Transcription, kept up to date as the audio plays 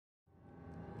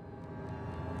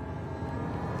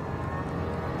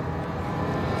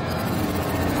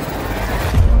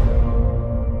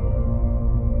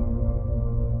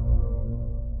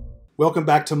Welcome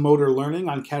back to Motor Learning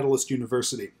on Catalyst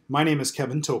University. My name is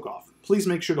Kevin Tokoph. Please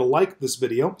make sure to like this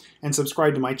video and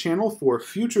subscribe to my channel for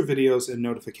future videos and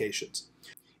notifications.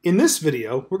 In this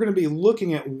video, we're going to be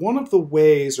looking at one of the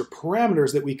ways or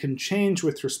parameters that we can change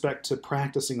with respect to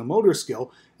practicing a motor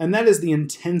skill, and that is the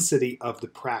intensity of the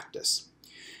practice.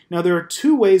 Now, there are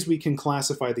two ways we can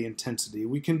classify the intensity.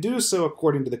 We can do so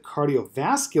according to the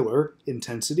cardiovascular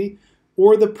intensity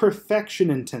or the perfection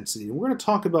intensity. We're going to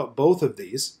talk about both of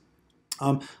these.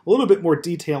 A little bit more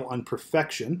detail on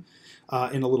perfection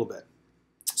in a little bit.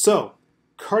 So,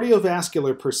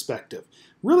 cardiovascular perspective.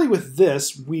 Really with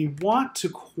this, we want to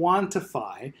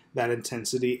quantify that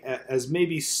intensity as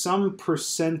maybe some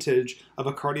percentage of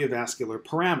a cardiovascular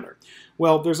parameter.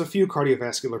 Well, there's a few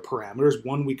cardiovascular parameters.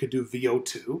 One, we could do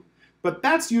VO2, but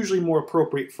that's usually more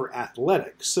appropriate for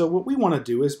athletics. So what we want to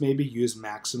do is maybe use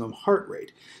maximum heart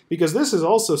rate, because this is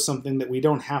also something that we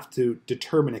don't have to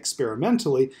determine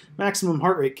experimentally. Maximum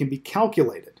heart rate can be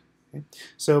calculated. Okay?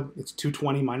 So it's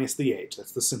 220 minus the age.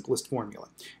 That's the simplest formula.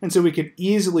 And so we can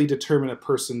easily determine a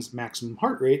person's maximum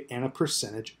heart rate and a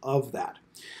percentage of that.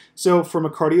 So from a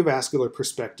cardiovascular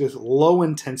perspective, low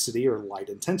intensity or light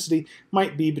intensity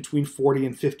might be between 40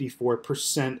 and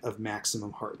 54% of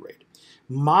maximum heart rate.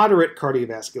 Moderate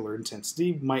cardiovascular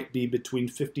intensity might be between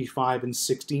 55 and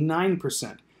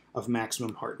 69% of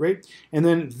maximum heart rate. And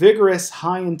then vigorous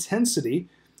high intensity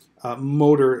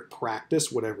motor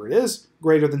practice, whatever it is,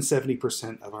 greater than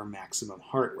 70% of our maximum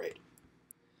heart rate.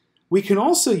 We can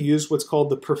also use what's called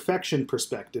the perfection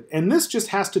perspective, and this just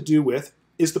has to do with,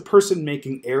 is the person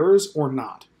making errors or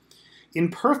not? In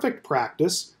perfect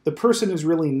practice, the person is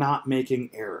really not making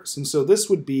errors, and so this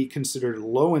would be considered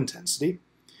low intensity,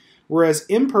 whereas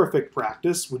imperfect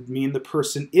practice would mean the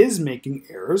person is making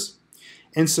errors,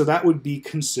 and so that would be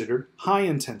considered high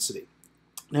intensity.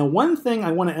 Now, one thing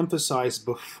I want to emphasize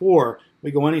before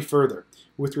we go any further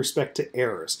with respect to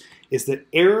errors is that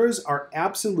errors are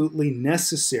absolutely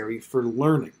necessary for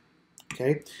learning.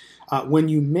 Okay? When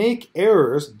you make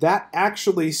errors, that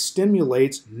actually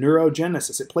stimulates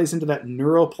neurogenesis. It plays into that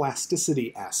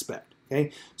neuroplasticity aspect.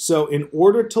 Okay? So in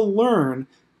order to learn,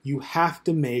 you have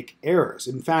to make errors.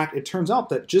 In fact, it turns out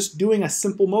that just doing a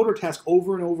simple motor task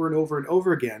over and over and over and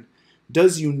over again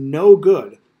does you no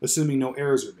good, assuming no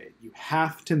errors are made. You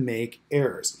have to make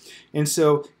errors. And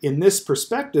so in this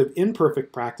perspective,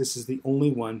 imperfect practice is the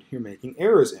only one you're making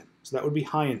errors in. So that would be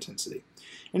high intensity.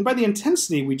 And by the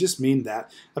intensity, we just mean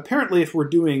that apparently if we're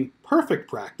doing perfect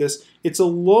practice, it's a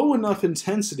low enough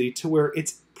intensity to where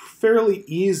it's fairly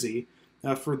easy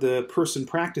for the person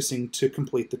practicing to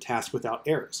complete the task without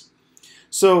errors.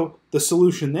 So the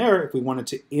solution there, if we wanted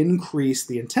to increase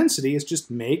the intensity, is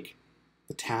just make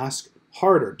the task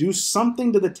harder. Do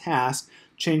something to the task,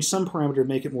 change some parameter,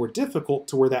 make it more difficult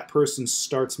to where that person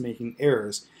starts making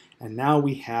errors. And now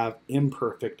we have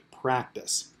imperfect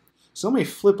practice. So let me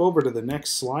flip over to the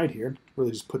next slide here,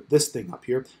 really just put this thing up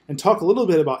here, and talk a little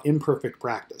bit about imperfect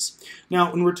practice.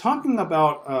 Now, when we're talking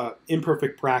about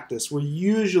imperfect practice, we're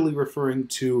usually referring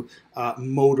to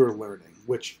motor learning,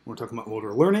 which when we're talking about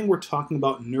motor learning, we're talking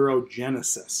about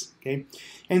neurogenesis. Okay?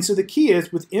 And so the key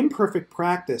is with imperfect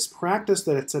practice, practice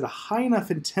that it's at a high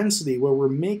enough intensity where we're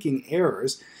making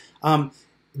errors,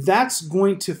 that's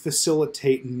going to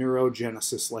facilitate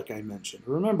neurogenesis, like I mentioned.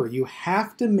 Remember, you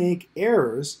have to make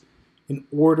errors in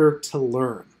order to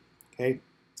learn. Okay?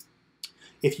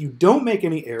 If you don't make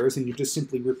any errors and you're just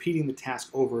simply repeating the task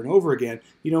over and over again,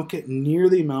 you don't get near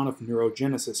the amount of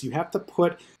neurogenesis. You have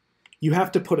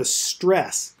to put a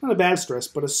stress, not a bad stress,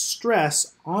 but a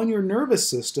stress on your nervous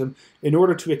system in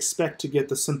order to expect to get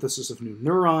the synthesis of new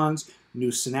neurons, new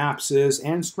synapses,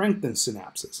 and strengthened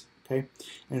synapses. Okay?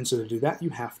 And so to do that, you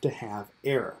have to have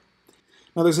error.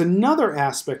 Now there's another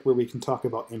aspect where we can talk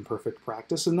about imperfect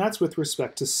practice, and that's with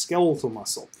respect to skeletal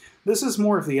muscle. This is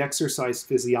more of the exercise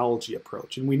physiology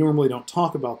approach, and we normally don't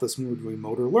talk about this when we're doing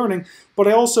motor learning, but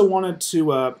I also wanted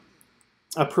to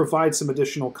provide some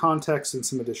additional context and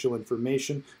some additional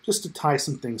information just to tie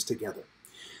some things together.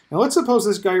 Now let's suppose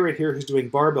this guy right here who's doing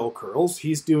barbell curls,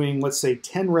 he's doing, let's say,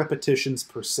 10 repetitions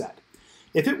per set.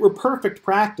 If it were perfect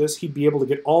practice, he'd be able to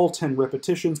get all 10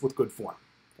 repetitions with good form.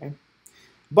 Okay?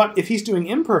 But if he's doing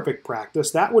imperfect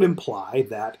practice, that would imply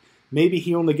that maybe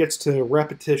he only gets to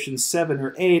repetition 7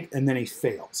 or 8 and then he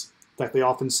fails. In fact, they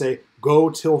often say, go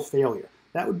till failure.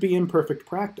 That would be imperfect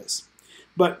practice.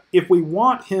 But if we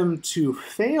want him to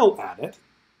fail at it,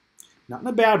 not in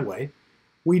a bad way,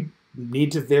 we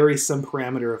need to vary some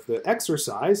parameter of the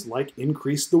exercise, like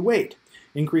increase the weight.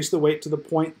 Increase the weight to the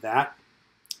point that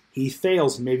he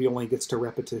fails and maybe only gets to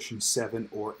repetition 7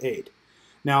 or 8.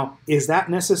 Now, is that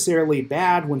necessarily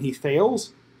bad when he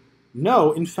fails?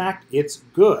 No, in fact, it's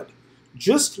good.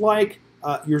 Just like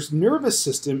your nervous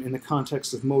system in the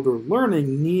context of motor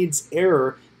learning needs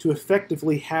error to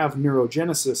effectively have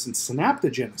neurogenesis and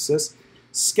synaptogenesis,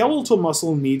 skeletal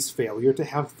muscle needs failure to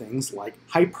have things like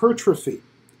hypertrophy.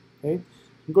 Okay?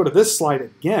 Go to this slide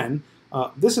again.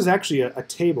 This is actually a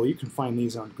table. You can find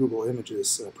these on Google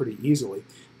Images pretty easily.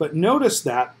 But notice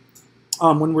that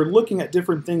when we're looking at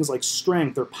different things like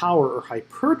strength or power or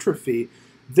hypertrophy,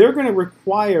 they're going to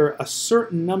require a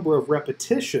certain number of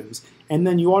repetitions, and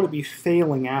then you ought to be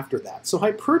failing after that. So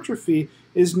hypertrophy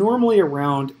is normally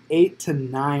around 8 to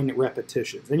 9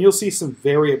 repetitions, and you'll see some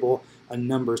variable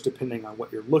numbers depending on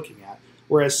what you're looking at.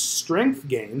 Whereas strength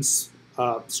gains,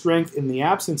 strength in the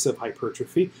absence of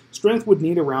hypertrophy, strength would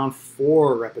need around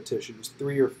 4 repetitions,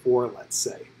 3 or 4, let's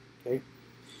say. Okay?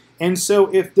 And so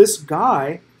if this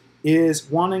guy is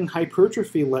wanting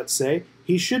hypertrophy, let's say,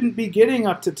 he shouldn't be getting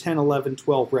up to 10, 11,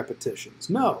 12 repetitions.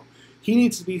 No, he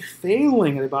needs to be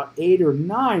failing at about 8 or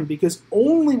 9, because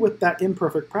only with that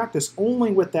imperfect practice,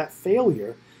 only with that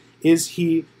failure, is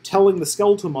he telling the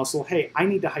skeletal muscle, hey, I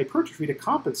need to hypertrophy to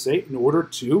compensate in order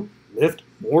to lift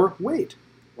more weight,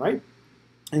 right?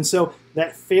 And so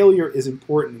that failure is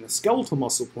important in the skeletal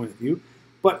muscle point of view,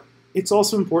 but it's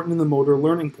also important in the motor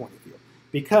learning point of view,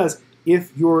 because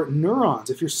if your neurons,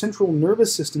 if your central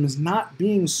nervous system is not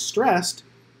being stressed,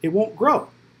 it won't grow.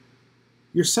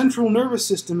 Your central nervous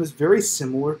system is very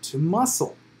similar to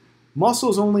muscle.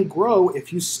 Muscles only grow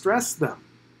if you stress them,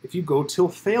 if you go till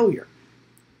failure.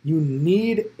 You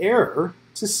need error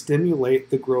to stimulate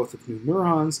the growth of new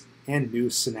neurons and new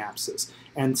synapses.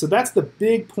 And so that's the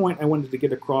big point I wanted to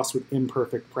get across with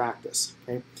imperfect practice.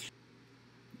 Okay?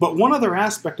 But one other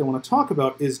aspect I want to talk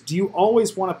about is, do you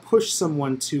always want to push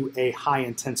someone to a high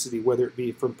intensity, whether it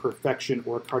be from perfection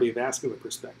or a cardiovascular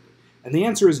perspective? And the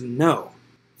answer is no.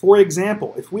 For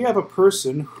example, if we have a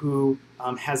person who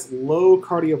has low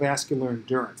cardiovascular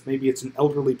endurance, maybe it's an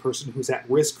elderly person who's at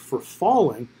risk for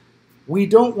falling, we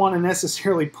don't want to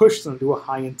necessarily push them to a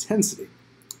high intensity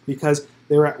because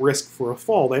they're at risk for a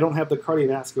fall. They don't have the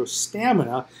cardiovascular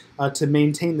stamina to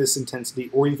maintain this intensity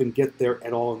or even get there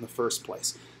at all in the first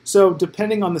place. So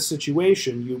depending on the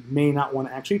situation, you may not want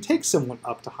to actually take someone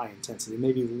up to high intensity.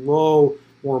 Maybe low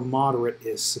or moderate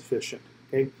is sufficient.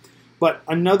 Okay? But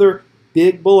another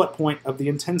big bullet point of the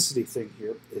intensity thing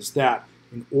here is that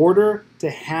in order to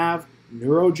have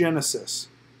neurogenesis,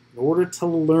 in order to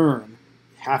learn,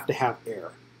 you have to have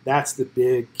error. That's the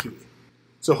big key.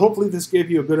 So hopefully this gave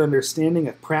you a good understanding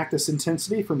of practice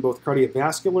intensity from both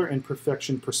cardiovascular and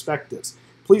perfection perspectives.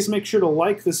 Please make sure to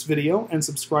like this video and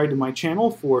subscribe to my channel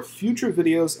for future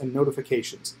videos and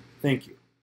notifications. Thank you.